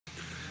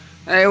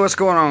Hey, what's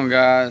going on,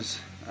 guys?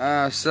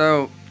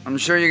 So I'm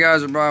sure you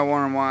guys are probably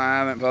wondering why I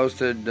haven't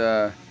posted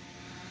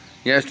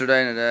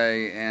yesterday and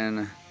today,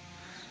 and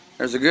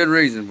there's a good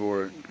reason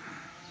for it.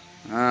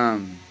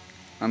 I'm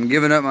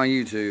giving up my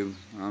YouTube.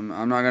 I'm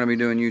not gonna be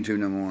doing YouTube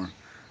no more.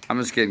 I'm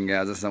just kidding,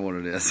 guys. That's not what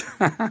it is.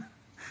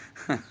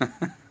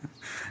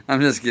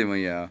 I'm just kidding with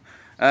y'all.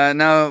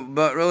 No,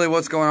 but really,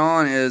 what's going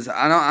on is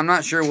I'm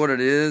not sure what it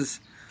is.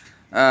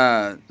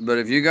 But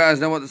if you guys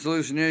know what the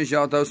solution is,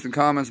 y'all throw some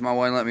comments my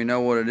way and let me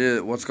know what it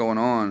is, what's going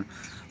on.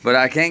 But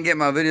I can't get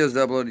my videos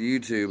to upload to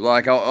YouTube.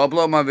 Like, I'll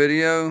upload my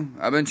video.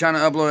 I've been trying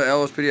to upload an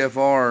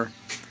LSPDFR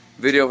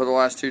video for the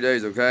last 2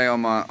 days, okay,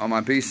 on my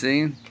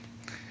PC.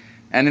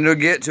 And it'll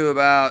get to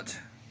about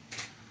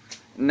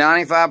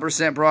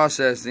 95%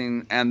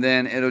 processing, and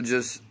then it'll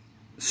just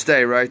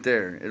stay right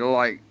there. It'll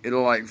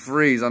like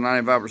freeze on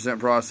 95%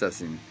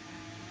 processing.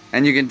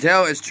 And you can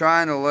tell it's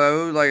trying to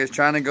load, like it's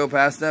trying to go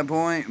past that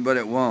point, but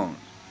it won't.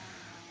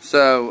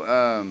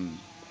 So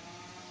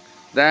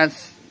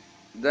that's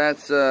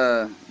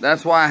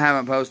why I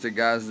haven't posted,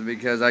 guys, is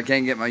because I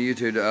can't get my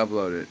YouTube to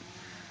upload it.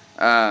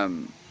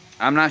 I'm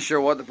not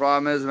sure what the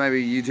problem is.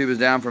 Maybe YouTube is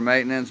down for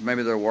maintenance.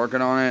 Maybe they're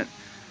working on it.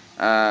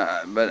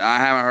 But I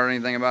haven't heard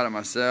anything about it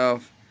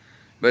myself.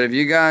 But if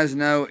you guys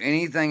know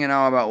anything at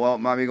all about what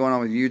might be going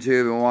on with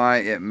YouTube and why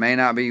it may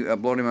not be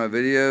uploading my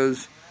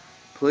videos,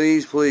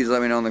 please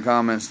let me know in the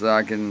comments so that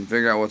I can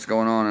figure out what's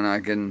going on, and I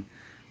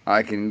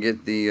can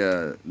get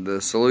the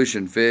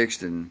solution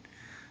fixed, and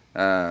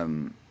get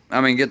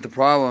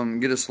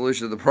a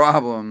solution to the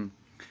problem,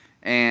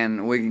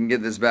 and we can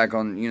get this back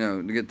on,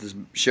 to get this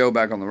show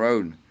back on the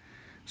road.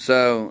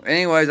 So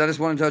anyways, I just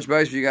want to touch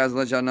base with you guys and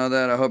let y'all know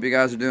that I hope you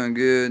guys are doing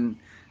good.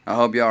 I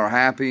hope y'all are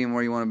happy and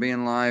where you want to be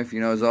in life.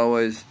 As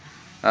always,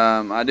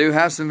 I do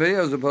have some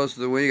videos to post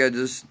of the week.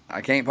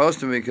 I can't post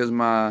them because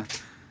my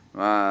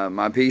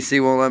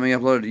PC won't let me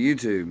upload it to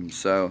YouTube.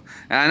 So,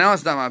 and I know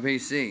it's not my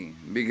PC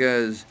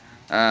because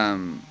I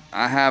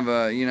have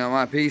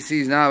my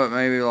PC's now, but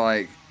maybe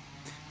like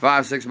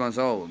 5-6 months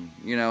old.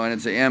 And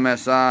it's an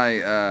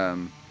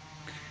MSI.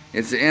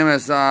 It's an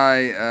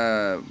MSI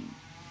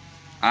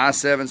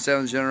i7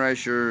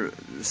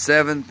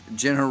 7th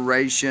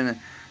generation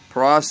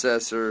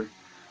processor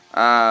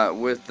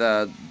with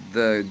the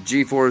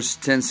GeForce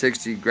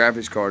 1060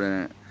 graphics card in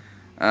it.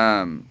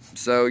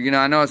 So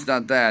I know it's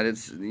not that.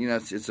 It's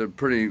it's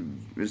pretty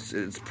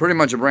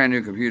much a brand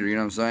new computer. You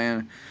know what I'm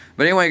saying?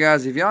 But anyway,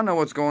 guys, if y'all know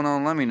what's going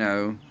on, let me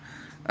know.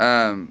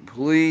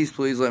 Please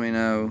let me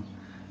know,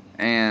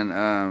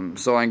 and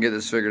so I can get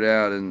this figured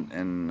out,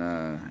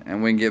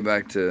 and we can get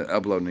back to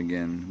uploading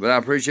again. But I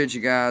appreciate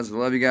you guys. I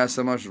love you guys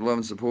so much for love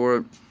and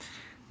support.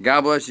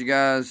 God bless you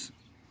guys.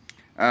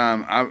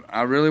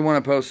 I really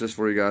want to post this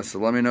for you guys, so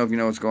let me know if you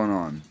know what's going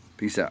on.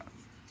 Peace out.